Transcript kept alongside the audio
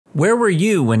Where were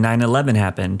you when 9/11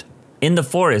 happened? In the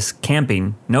forest,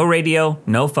 camping, no radio,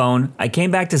 no phone. I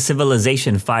came back to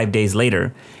civilization 5 days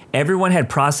later. Everyone had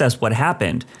processed what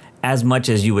happened, as much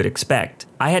as you would expect.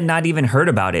 I had not even heard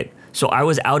about it, so I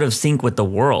was out of sync with the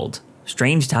world.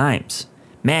 Strange times.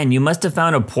 Man, you must have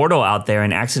found a portal out there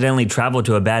and accidentally traveled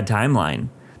to a bad timeline.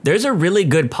 There's a really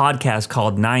good podcast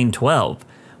called 9/12,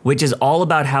 which is all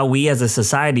about how we as a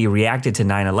society reacted to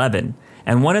 9/11.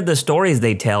 And one of the stories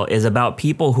they tell is about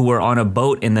people who were on a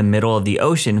boat in the middle of the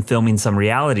ocean filming some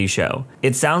reality show.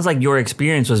 It sounds like your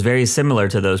experience was very similar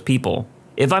to those people.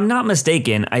 If I'm not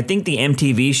mistaken, I think the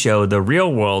MTV show The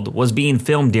Real World was being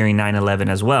filmed during 9/11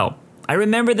 as well. I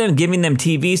remember them giving them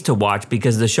TVs to watch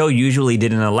because the show usually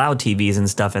didn't allow TVs and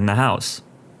stuff in the house.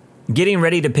 Getting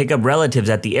ready to pick up relatives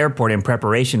at the airport in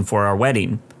preparation for our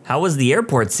wedding. How was the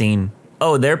airport scene?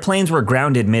 Oh, their planes were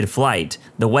grounded mid-flight.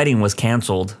 The wedding was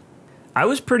canceled. I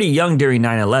was pretty young during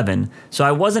 9/11, so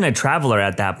I wasn't a traveler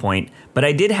at that point, but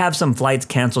I did have some flights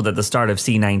canceled at the start of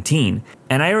C-19,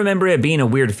 and I remember it being a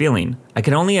weird feeling. I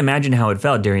can only imagine how it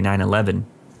felt during 9/11.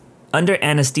 Under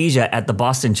anesthesia at the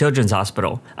Boston Children's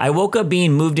Hospital, I woke up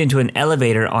being moved into an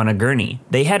elevator on a gurney.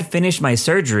 They had finished my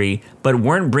surgery, but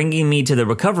weren't bringing me to the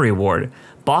recovery ward.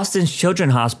 Boston's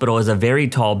Children's Hospital is a very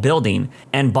tall building,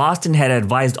 and Boston had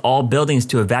advised all buildings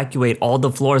to evacuate all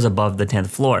the floors above the 10th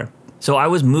floor. So I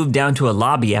was moved down to a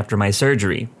lobby after my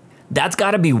surgery. That's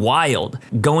gotta be wild,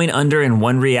 going under in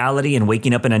one reality and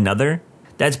waking up in another.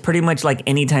 That's pretty much like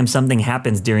anytime something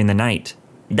happens during the night.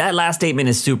 That last statement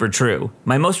is super true.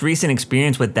 My most recent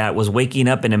experience with that was waking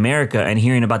up in America and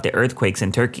hearing about the earthquakes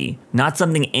in Turkey. Not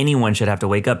something anyone should have to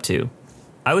wake up to.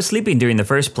 I was sleeping during the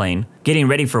first plane, getting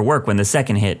ready for work when the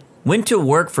second hit. Went to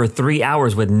work for 3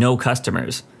 hours with no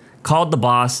customers. Called the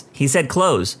boss, he said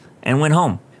close, and went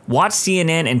home. Watched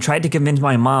CNN and tried to convince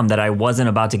my mom that I wasn't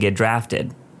about to get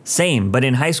drafted. Same, but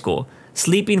in high school.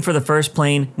 Sleeping for the first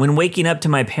plane, when waking up to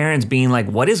my parents being like,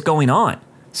 what is going on?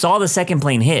 Saw the second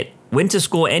plane hit. Went to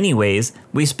school anyways.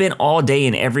 We spent all day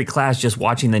in every class just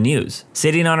watching the news.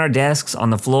 Sitting on our desks,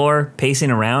 on the floor,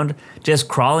 pacing around, just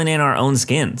crawling in our own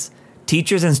skins.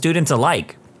 Teachers and students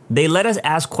alike. They let us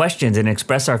ask questions and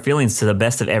express our feelings to the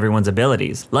best of everyone's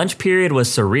abilities. Lunch period was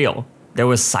surreal. There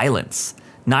was silence.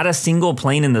 Not a single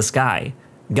plane in the sky.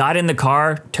 Got in the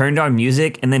car, turned on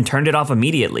music, and then turned it off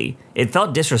immediately. It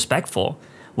felt disrespectful.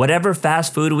 Whatever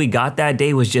fast food we got that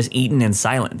day was just eaten in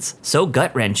silence. So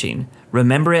gut-wrenching.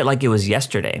 Remember it like it was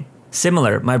yesterday.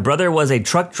 Similar, my brother was a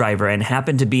truck driver and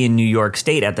happened to be in New York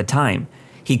State at the time.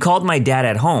 He called my dad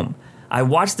at home. I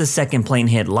watched the second plane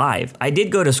hit live. I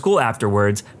did go to school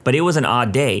afterwards, but it was an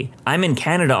odd day. I'm in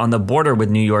Canada on the border with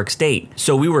New York State,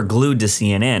 so we were glued to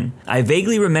CNN. I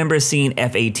vaguely remember seeing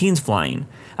F-18s flying.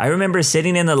 I remember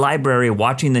sitting in the library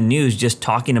watching the news just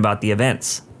talking about the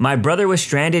events. My brother was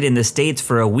stranded in the States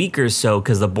for a week or so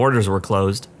because the borders were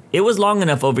closed. It was long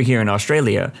enough over here in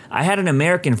Australia. I had an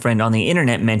American friend on the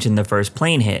internet mention the first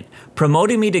plane hit,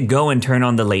 promoting me to go and turn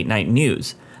on the late night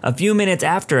news. A few minutes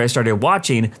after I started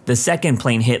watching, the second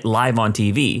plane hit live on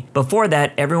TV. Before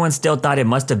that, everyone still thought it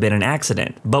must have been an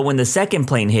accident. But when the second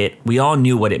plane hit, we all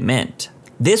knew what it meant.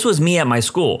 This was me at my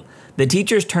school. The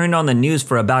teachers turned on the news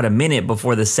for about a minute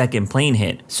before the second plane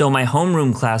hit, so my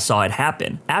homeroom class saw it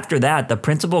happen. After that, the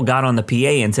principal got on the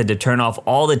PA and said to turn off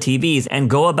all the TVs and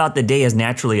go about the day as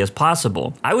naturally as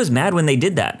possible. I was mad when they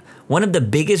did that. One of the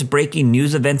biggest breaking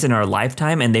news events in our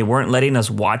lifetime, and they weren't letting us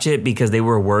watch it because they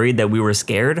were worried that we were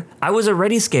scared. I was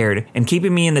already scared, and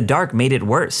keeping me in the dark made it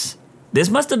worse. This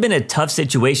must have been a tough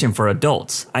situation for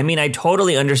adults. I mean, I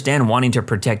totally understand wanting to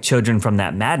protect children from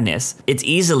that madness. It's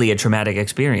easily a traumatic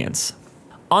experience.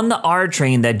 On the R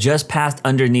train that just passed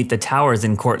underneath the towers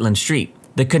in Cortlandt Street,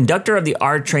 the conductor of the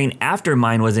R train after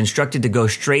mine was instructed to go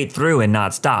straight through and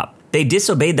not stop. They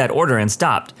disobeyed that order and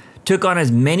stopped, took on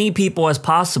as many people as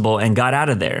possible and got out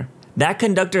of there. That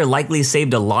conductor likely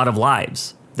saved a lot of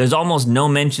lives. There's almost no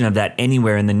mention of that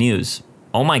anywhere in the news.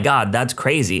 Oh my god, that's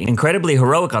crazy. Incredibly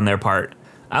heroic on their part.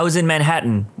 I was in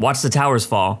Manhattan, watched the towers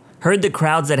fall, heard the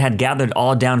crowds that had gathered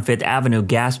all down Fifth Avenue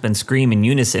gasp and scream in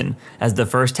unison as the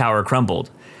first tower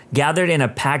crumbled. Gathered in a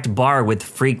packed bar with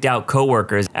freaked out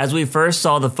coworkers as we first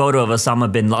saw the photo of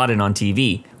Osama bin Laden on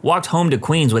TV. Walked home to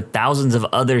Queens with thousands of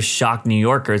other shocked New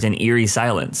Yorkers in eerie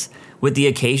silence, with the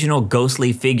occasional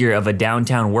ghostly figure of a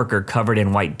downtown worker covered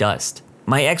in white dust.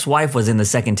 My ex-wife was in the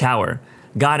second tower,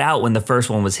 got out when the first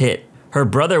one was hit. Her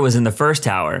brother was in the first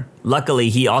tower. Luckily,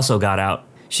 he also got out.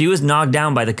 She was knocked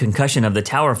down by the concussion of the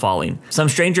tower falling. Some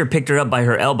stranger picked her up by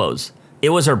her elbows.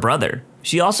 It was her brother.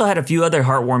 She also had a few other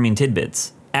heartwarming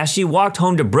tidbits. As she walked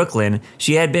home to Brooklyn,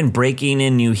 she had been breaking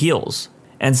in new heels,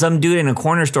 and some dude in a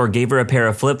corner store gave her a pair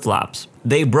of flip-flops.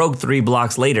 They broke 3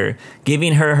 blocks later,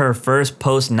 giving her her first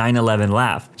post 9/11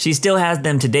 laugh. She still has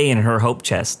them today in her hope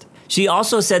chest. She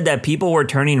also said that people were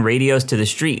turning radios to the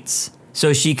streets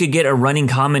so she could get a running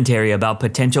commentary about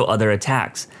potential other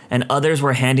attacks, and others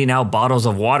were handing out bottles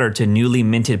of water to newly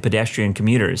minted pedestrian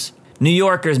commuters. New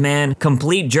Yorkers, man,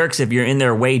 complete jerks if you're in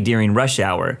their way during rush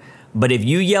hour. But if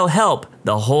you yell help,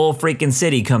 the whole freaking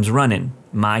city comes running.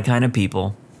 My kind of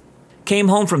people. Came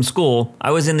home from school,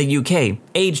 I was in the UK,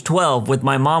 age 12, with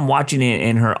my mom watching it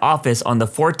in her office on the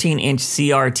 14-inch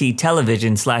CRT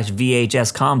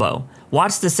television/VHS combo.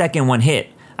 Watched the second one hit.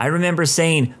 I remember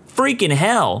saying, freaking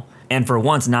hell, and for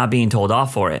once not being told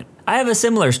off for it. I have a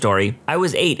similar story. I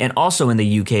was 8 and also in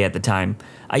the UK at the time.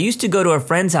 I used to go to a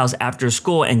friend's house after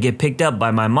school and get picked up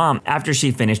by my mom after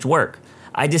she finished work.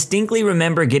 I distinctly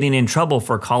remember getting in trouble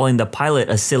for calling the pilot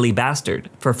a silly bastard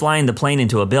for flying the plane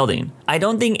into a building. I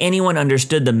don't think anyone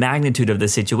understood the magnitude of the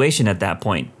situation at that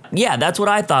point. Yeah, that's what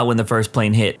I thought when the first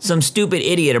plane hit. Some stupid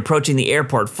idiot approaching the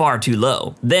airport far too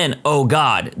low. Then, oh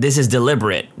god, this is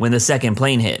deliberate, when the second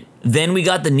plane hit. Then we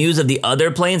got the news of the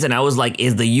other planes and I was like,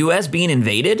 is the US being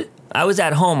invaded? I was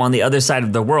at home on the other side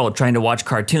of the world trying to watch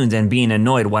cartoons and being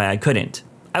annoyed why I couldn't.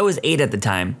 I was 8 at the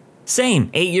time. Same,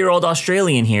 8-year-old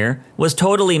Australian here, was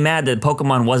totally mad that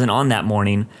Pokemon wasn't on that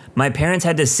morning. My parents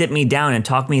had to sit me down and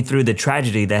talk me through the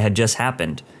tragedy that had just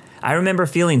happened. I remember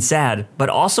feeling sad, but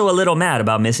also a little mad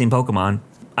about missing Pokemon.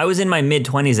 I was in my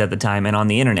mid-20s at the time and on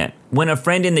the internet, when a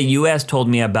friend in the US told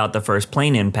me about the first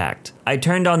plane impact. I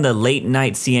turned on the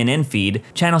late-night CNN feed.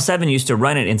 Channel 7 used to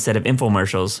run it instead of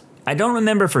infomercials. I don't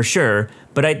remember for sure,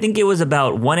 but I think it was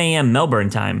about 1 a.m. Melbourne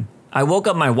time. I woke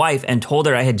up my wife and told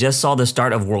her I had just saw the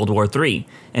start of World War III,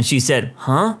 and she said,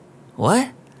 huh?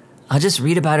 What? I'll just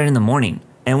read about it in the morning,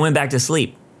 and went back to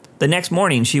sleep. The next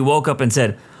morning, she woke up and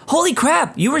said, holy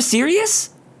crap, you were serious?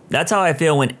 That's how I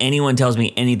feel when anyone tells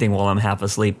me anything while I'm half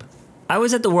asleep. I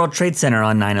was at the World Trade Center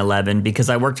on 9/11 because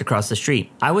I worked across the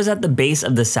street. I was at the base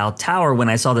of the South Tower when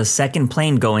I saw the second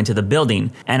plane go into the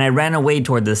building, and I ran away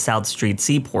toward the South Street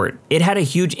Seaport. It had a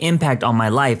huge impact on my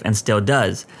life and still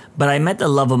does, but I met the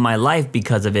love of my life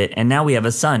because of it, and now we have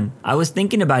a son. I was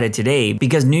thinking about it today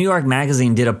because New York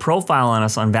Magazine did a profile on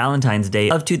us on Valentine's Day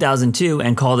of 2002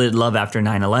 and called it Love After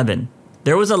 9/11.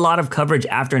 There was a lot of coverage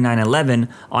after 9/11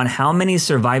 on how many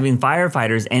surviving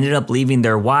firefighters ended up leaving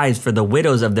their wives for the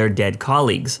widows of their dead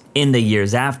colleagues in the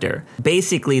years after.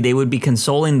 Basically, they would be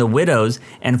consoling the widows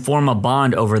and form a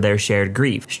bond over their shared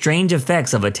grief. Strange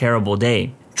effects of a terrible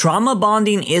day. Trauma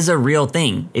bonding is a real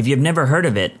thing. If you've never heard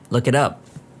of it, look it up.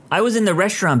 I was in the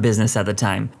restaurant business at the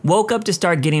time. Woke up to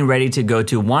start getting ready to go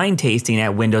to wine tasting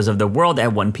at Windows of the World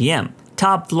at 1 p.m.,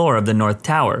 top floor of the North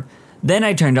Tower. Then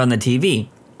I turned on the TV.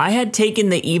 I had taken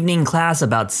the evening class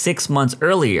about 6 months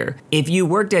earlier. If you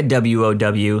worked at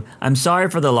WOW, I'm sorry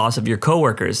for the loss of your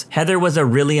coworkers. Heather was a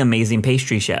really amazing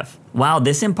pastry chef. Wow,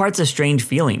 this imparts a strange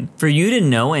feeling. For you to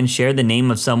know and share the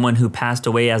name of someone who passed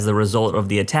away as the result of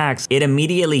the attacks, it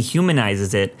immediately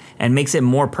humanizes it and makes it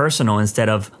more personal instead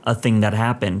of a thing that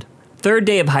happened. Third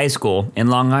day of high school in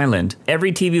Long Island.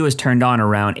 Every TV was turned on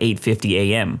around 8:50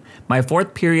 a.m. My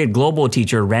 4th period global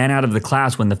teacher ran out of the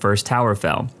class when the first tower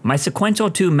fell. My sequential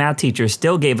 2 math teacher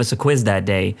still gave us a quiz that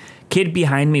day. Kid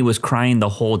behind me was crying the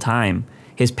whole time.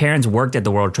 His parents worked at the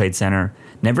World Trade Center.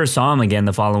 Never saw him again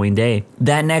the following day.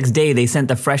 That next day, they sent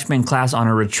the freshman class on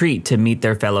a retreat to meet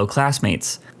their fellow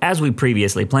classmates, as we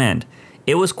previously planned.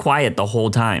 It was quiet the whole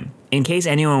time. In case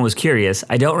anyone was curious,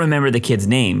 I don't remember the kid's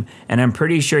name, and I'm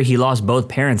pretty sure he lost both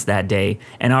parents that day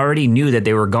and already knew that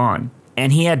they were gone.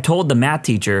 And he had told the math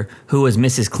teacher, who was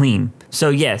Mrs. Clean. So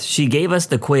yes, she gave us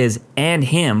the quiz and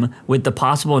him with the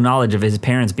possible knowledge of his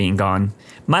parents being gone.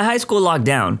 My high school locked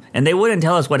down, and they wouldn't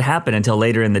tell us what happened until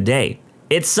later in the day.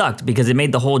 It sucked because it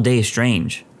made the whole day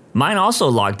strange. Mine also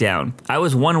locked down. I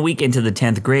was 1 week into the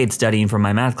 10th grade studying for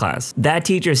my math class. That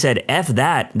teacher said, F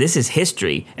that, this is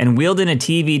history, and wheeled in a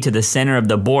TV to the center of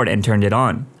the board and turned it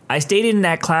on. I stayed in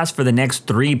that class for the next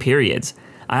 3 periods.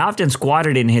 I often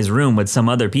squatted in his room with some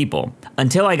other people,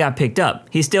 until I got picked up.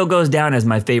 He still goes down as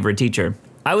my favorite teacher.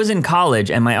 I was in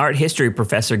college and my art history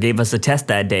professor gave us a test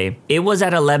that day. It was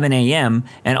at 11 a.m.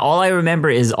 and all I remember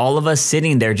is all of us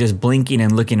sitting there just blinking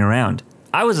and looking around.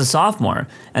 I was a sophomore,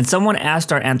 and someone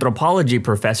asked our anthropology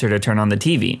professor to turn on the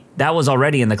TV. That was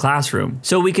already in the classroom,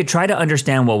 so we could try to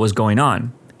understand what was going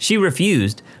on. She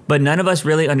refused, but none of us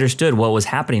really understood what was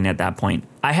happening at that point.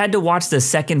 I had to watch the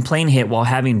second plane hit while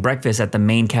having breakfast at the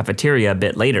main cafeteria a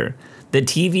bit later. The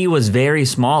TV was very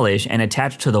smallish and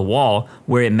attached to the wall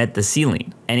where it met the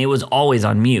ceiling, and it was always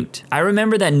on mute. I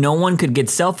remember that no one could get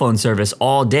cell phone service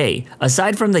all day.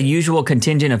 Aside from the usual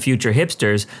contingent of future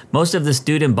hipsters, most of the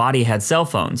student body had cell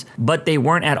phones, but they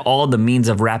weren't at all the means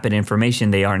of rapid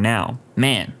information they are now.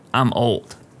 Man, I'm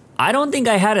old. I don't think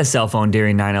I had a cell phone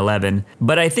during 9/11,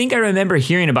 but I think I remember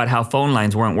hearing about how phone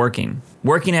lines weren't working.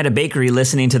 Working at a bakery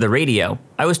listening to the radio.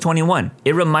 I was 21.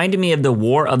 It reminded me of the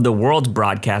War of the Worlds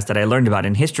broadcast that I learned about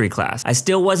in history class. I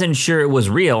still wasn't sure it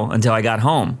was real until I got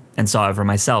home and saw it for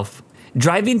myself.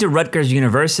 Driving to Rutgers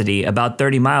University, about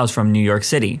 30 miles from New York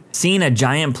City, seeing a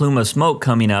giant plume of smoke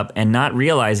coming up and not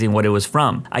realizing what it was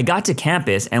from. I got to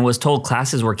campus and was told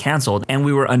classes were canceled and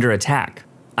we were under attack.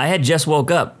 I had just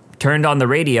woke up, turned on the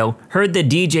radio, heard the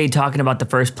DJ talking about the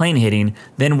first plane hitting,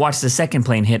 then watched the second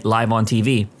plane hit live on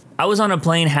TV. I was on a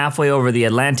plane halfway over the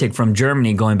Atlantic from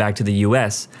Germany going back to the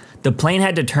US. The plane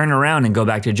had to turn around and go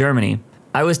back to Germany.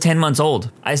 I was 10 months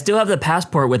old. I still have the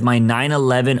passport with my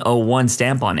 9/11/01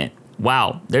 stamp on it.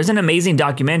 Wow, there's an amazing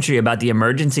documentary about the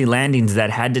emergency landings that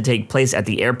had to take place at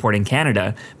the airport in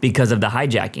Canada because of the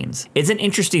hijackings. It's an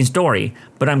interesting story,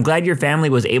 but I'm glad your family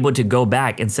was able to go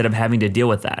back instead of having to deal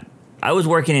with that. I was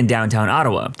working in downtown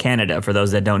Ottawa, Canada, for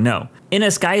those that don't know, in a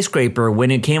skyscraper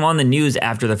when it came on the news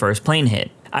after the first plane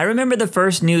hit. I remember the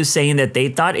first news saying that they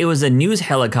thought it was a news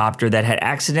helicopter that had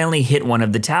accidentally hit one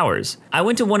of the towers. I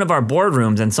went to one of our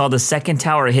boardrooms and saw the second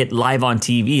tower hit live on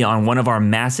TV on one of our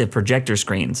massive projector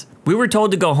screens. We were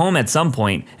told to go home at some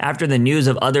point after the news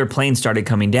of other planes started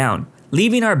coming down.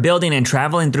 Leaving our building and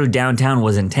traveling through downtown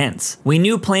was intense. We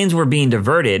knew planes were being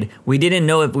diverted, we didn't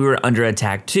know if we were under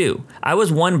attack too. I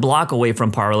was 1 block away from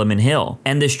Parliament Hill,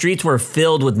 and the streets were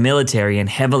filled with military and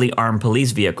heavily armed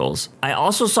police vehicles. I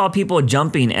also saw people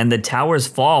jumping and the towers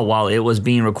fall while it was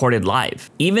being recorded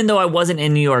live. Even though I wasn't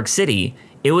in New York City,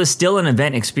 it was still an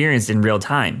event experienced in real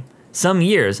time. Some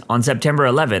years, on September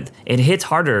 11th, it hits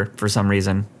harder for some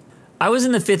reason. I was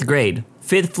in the 5th grade,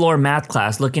 5th floor math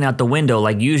class looking out the window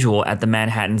like usual at the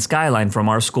Manhattan skyline from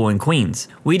our school in Queens.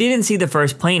 We didn't see the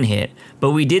first plane hit,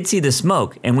 but we did see the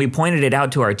smoke and we pointed it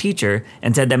out to our teacher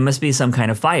and said that must be some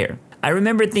kind of fire. I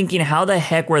remember thinking, how the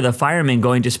heck were the firemen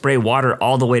going to spray water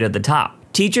all the way to the top?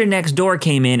 Teacher next door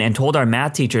came in and told our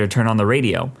math teacher to turn on the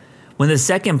radio. When the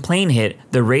second plane hit,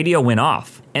 the radio went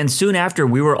off, and soon after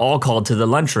we were all called to the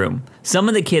lunchroom. Some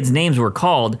of the kids' names were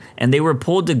called, and they were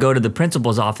pulled to go to the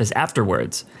principal's office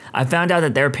afterwards. I found out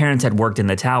that their parents had worked in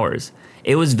the towers.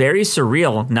 It was very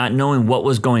surreal not knowing what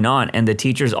was going on and the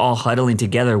teachers all huddling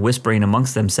together whispering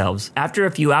amongst themselves. After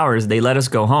a few hours, they let us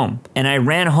go home, and I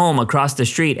ran home across the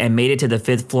street and made it to the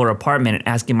 5th floor apartment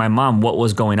asking my mom what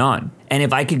was going on, and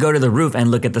if I could go to the roof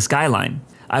and look at the skyline.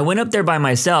 I went up there by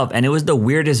myself and it was the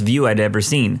weirdest view I'd ever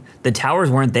seen. The towers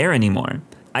weren't there anymore.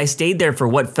 I stayed there for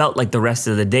what felt like the rest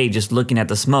of the day just looking at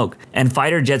the smoke and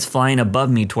fighter jets flying above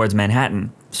me towards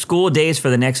Manhattan. School days for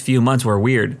the next few months were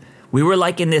weird. We were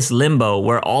like in this limbo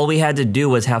where all we had to do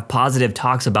was have positive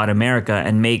talks about America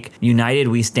and make "United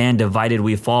we stand, divided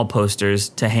we fall" posters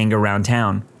to hang around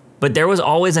town. But there was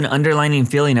always an underlying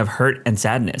feeling of hurt and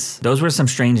sadness. Those were some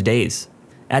strange days.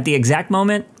 At the exact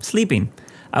moment, sleeping.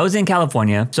 I was in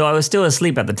California, so I was still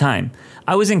asleep at the time.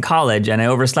 I was in college and I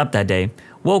overslept that day.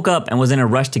 Woke up and was in a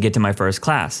rush to get to my first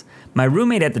class. My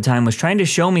roommate at the time was trying to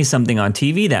show me something on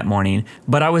TV that morning,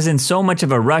 but I was in so much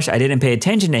of a rush I didn't pay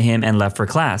attention to him and left for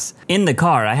class. In the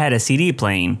car, I had a CD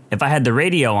playing. If I had the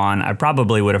radio on, I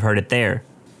probably would have heard it there.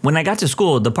 When I got to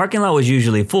school, the parking lot was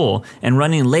usually full, and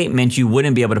running late meant you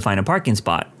wouldn't be able to find a parking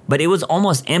spot. But it was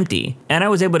almost empty, and I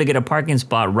was able to get a parking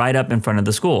spot right up in front of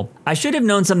the school. I should have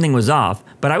known something was off,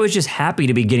 but I was just happy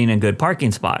to be getting a good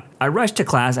parking spot. I rushed to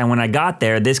class, and when I got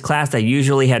there, this class that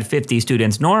usually had 50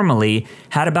 students normally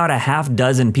had about a half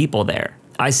dozen people there.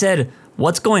 I said,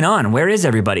 "What's going on? Where is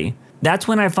everybody?" That's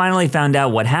when I finally found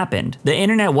out what happened. The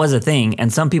internet was a thing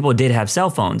and some people did have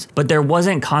cell phones, but there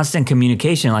wasn't constant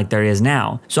communication like there is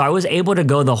now, so I was able to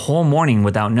go the whole morning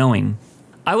without knowing.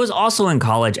 I was also in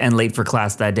college and late for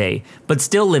class that day, but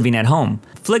still living at home.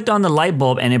 Flicked on the light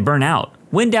bulb and it burned out.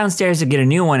 Went downstairs to get a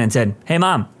new one and said, "Hey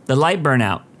mom, the light burned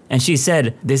out." And she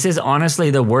said, "This is honestly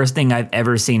the worst thing I've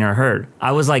ever seen or heard."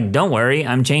 I was like, "Don't worry,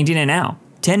 I'm changing it now."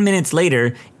 10 minutes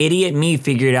later, idiot me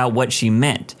figured out what she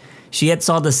meant. She had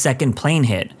saw the second plane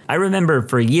hit. I remember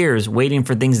for years waiting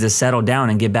for things to settle down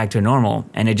and get back to normal,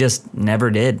 and it just never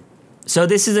did. So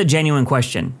this is a genuine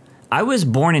question. I was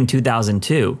born in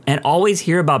 2002 and always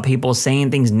hear about people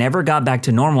saying things never got back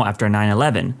to normal after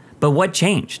 9/11. But what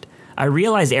changed? I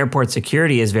realize airport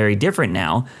security is very different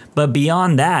now, but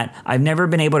beyond that, I've never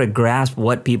been able to grasp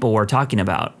what people were talking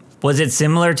about. Was it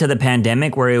similar to the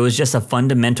pandemic where it was just a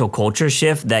fundamental culture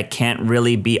shift that can't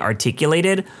really be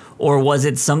articulated? Or was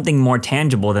it something more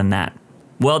tangible than that?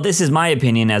 Well, this is my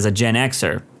opinion as a Gen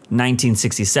Xer,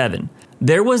 1967.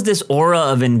 There was this aura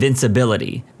of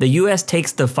invincibility. The US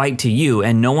takes the fight to you,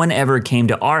 and no one ever came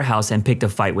to our house and picked a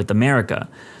fight with America.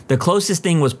 The closest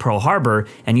thing was Pearl Harbor,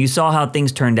 and you saw how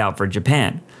things turned out for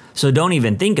Japan. So don't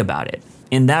even think about it.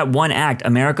 In that one act,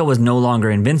 America was no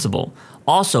longer invincible.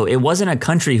 Also, it wasn't a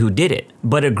country who did it,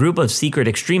 but a group of secret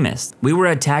extremists. We were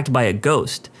attacked by a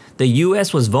ghost. The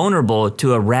US was vulnerable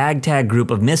to a ragtag group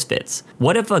of misfits.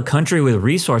 What if a country with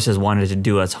resources wanted to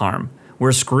do us harm?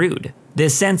 We're screwed.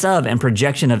 This sense of and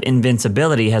projection of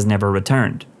invincibility has never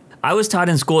returned. I was taught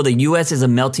in school the US is a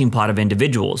melting pot of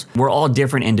individuals. We're all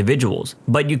different individuals.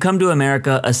 But you come to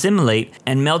America, assimilate,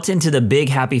 and melt into the big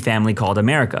happy family called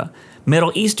America.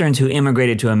 Middle Easterns who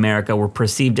immigrated to America were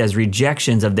perceived as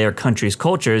rejections of their country's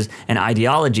cultures and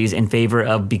ideologies in favor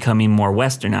of becoming more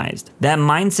westernized. That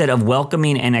mindset of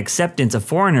welcoming and acceptance of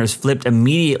foreigners flipped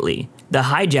immediately. The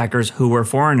hijackers, who were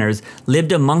foreigners,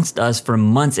 lived amongst us for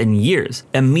months and years.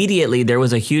 Immediately, there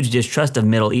was a huge distrust of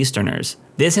Middle Easterners.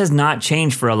 This has not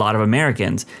changed for a lot of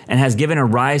Americans and has given a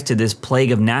rise to this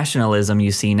plague of nationalism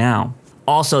you see now.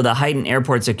 Also, the heightened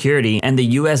airport security and the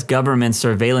US government's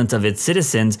surveillance of its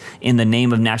citizens in the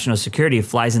name of national security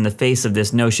flies in the face of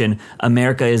this notion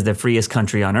America is the freest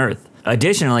country on earth.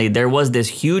 Additionally, there was this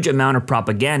huge amount of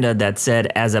propaganda that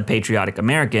said, as a patriotic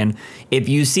American, if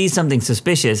you see something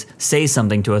suspicious, say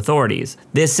something to authorities.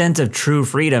 This sense of true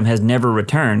freedom has never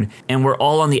returned, and we're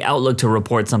all on the outlook to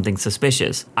report something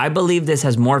suspicious. I believe this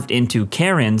has morphed into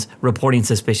Karens reporting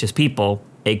suspicious people,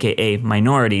 aka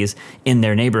minorities, in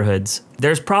their neighborhoods.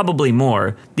 There's probably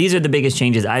more. These are the biggest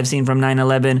changes I've seen from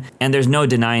 9/11, and there's no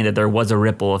denying that there was a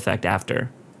ripple effect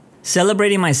after.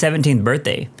 Celebrating my 17th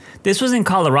birthday. This was in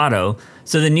Colorado,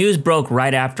 so the news broke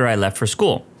right after I left for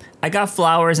school. I got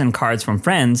flowers and cards from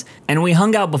friends, and we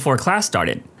hung out before class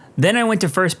started. Then I went to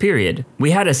first period.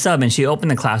 We had a sub and she opened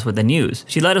the class with the news.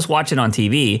 She let us watch it on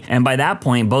TV, and by that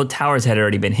point, both towers had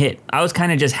already been hit. I was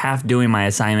kind of just half doing my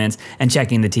assignments and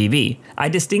checking the TV. I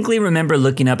distinctly remember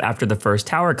looking up after the first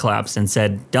tower collapsed and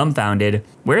said, dumbfounded,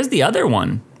 "Where's the other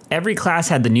one?" Every class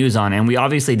had the news on, and we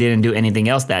obviously didn't do anything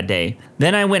else that day.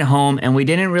 Then I went home and we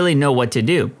didn't really know what to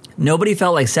do. Nobody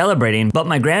felt like celebrating, but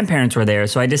my grandparents were there,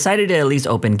 so I decided to at least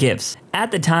open gifts.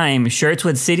 At the time, shirts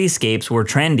with cityscapes were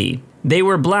trendy. They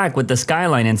were black with the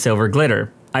skyline and silver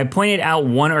glitter. I pointed out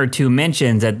one or two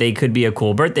mentions that they could be a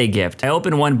cool birthday gift. I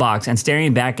opened one box, and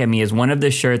staring back at me is one of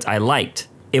the shirts I liked.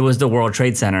 It was the World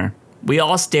Trade Center. We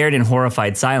all stared in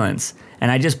horrified silence, and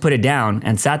I just put it down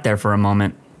and sat there for a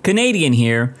moment. Canadian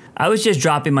here. I was just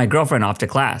dropping my girlfriend off to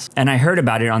class, and I heard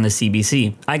about it on the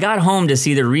CBC. I got home to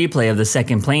see the replay of the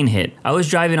second plane hit. I was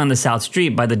driving on the South Street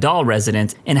by the Dahl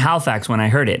residence in Halifax when I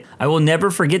heard it. I will never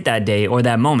forget that day or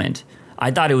that moment. I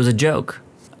thought it was a joke.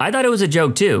 I thought it was a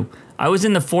joke too. I was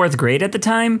in the 4th grade at the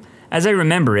time. As I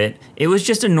remember it, it was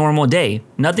just a normal day.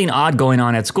 Nothing odd going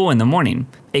on at school in the morning.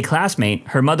 A classmate,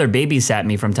 her mother babysat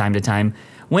me from time to time,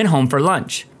 went home for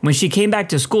lunch. When she came back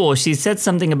to school, she said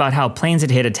something about how planes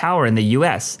had hit a tower in the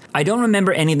US. I don't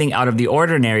remember anything out of the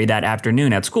ordinary that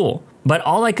afternoon at school, but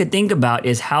all I could think about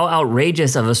is how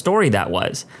outrageous of a story that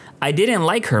was. I didn't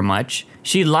like her much.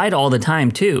 She lied all the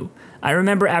time too. I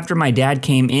remember after my dad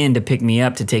came in to pick me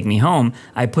up to take me home,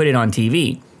 I put it on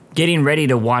TV, getting ready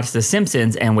to watch The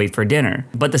Simpsons and wait for dinner.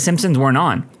 But The Simpsons weren't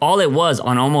on. All it was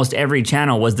on almost every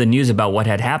channel was the news about what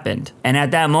had happened. And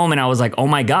at that moment I was like, oh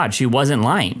my god, she wasn't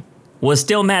lying. Was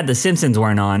still mad The Simpsons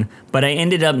weren't on, but I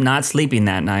ended up not sleeping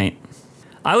that night.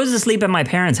 I was asleep at my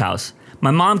parents' house.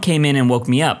 My mom came in and woke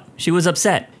me up. She was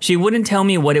upset. She wouldn't tell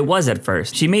me what it was at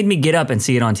first. She made me get up and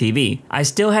see it on TV. I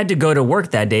still had to go to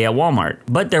work that day at Walmart,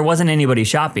 but there wasn't anybody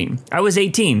shopping. I was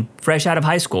 18, fresh out of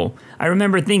high school. I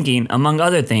remember thinking, among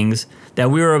other things, that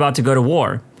we were about to go to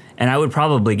war, and I would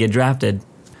probably get drafted.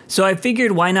 So I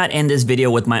figured why not end this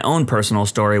video with my own personal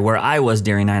story where I was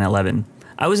during 9/11.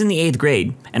 I was in the 8th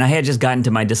grade, and I had just gotten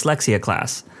to my dyslexia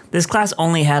class. This class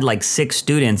only had like 6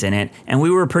 students in it, and we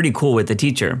were pretty cool with the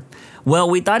teacher. Well,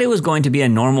 we thought it was going to be a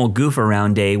normal goof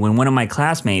around day when one of my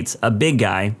classmates, a big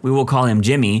guy, we will call him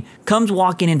Jimmy, comes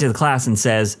walking into the class and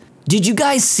says, "Did you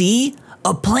guys see?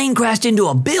 A plane crashed into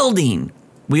a building."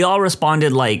 We all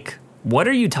responded like, "What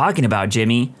are you talking about,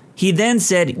 Jimmy?" He then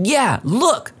said, "Yeah,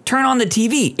 look, turn on the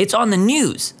TV, it's on the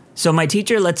news." So my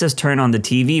teacher lets us turn on the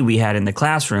TV we had in the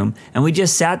classroom, and we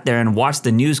just sat there and watched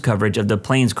the news coverage of the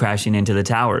planes crashing into the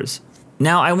towers.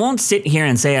 Now, I won't sit here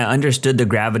and say I understood the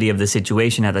gravity of the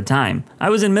situation at the time. I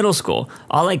was in middle school.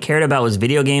 All I cared about was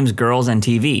video games, girls, and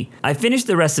TV. I finished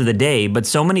the rest of the day, but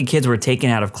so many kids were taken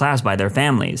out of class by their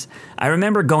families. I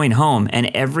remember going home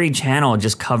and every channel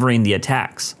just covering the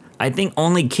attacks. I think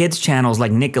only kids channels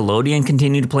like Nickelodeon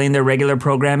continued playing their regular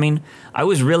programming. I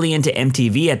was really into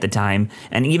MTV at the time,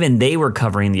 and even they were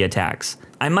covering the attacks.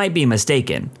 I might be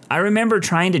mistaken. I remember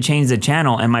trying to change the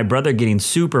channel and my brother getting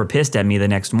super pissed at me the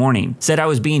next morning, said I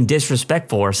was being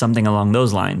disrespectful or something along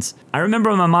those lines. I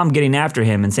remember my mom getting after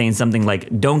him and saying something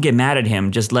like, "Don't get mad at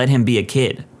him, just let him be a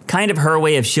kid." Kind of her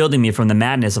way of shielding me from the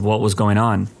madness of what was going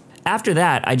on. After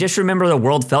that, I just remember the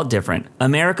world felt different.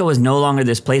 America was no longer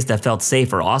this place that felt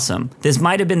safe or awesome. This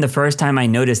might have been the first time I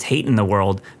noticed hate in the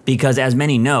world, because as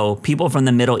many know, people from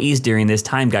the Middle East during this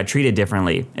time got treated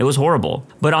differently. It was horrible.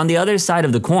 But on the other side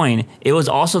of the coin, it was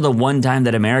also the one time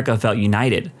that America felt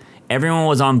united. Everyone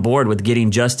was on board with getting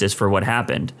justice for what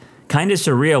happened. Kinda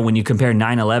surreal when you compare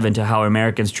 9/11 to how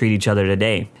Americans treat each other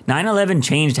today. 9/11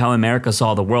 changed how America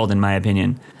saw the world, in my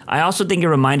opinion. I also think it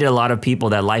reminded a lot of people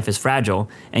that life is fragile,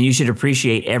 and you should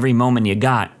appreciate every moment you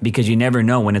got, because you never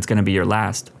know when it's gonna be your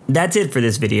last. That's it for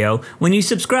this video. When you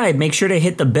subscribe, make sure to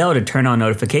hit the bell to turn on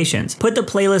notifications. Put the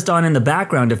playlist on in the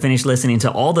background to finish listening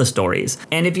to all the stories.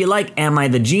 And if you like Am I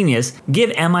the Genius,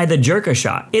 give Am I the Jerk a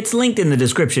shot. It's linked in the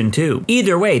description too.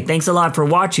 Either way, thanks a lot for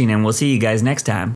watching, and we'll see you guys next time.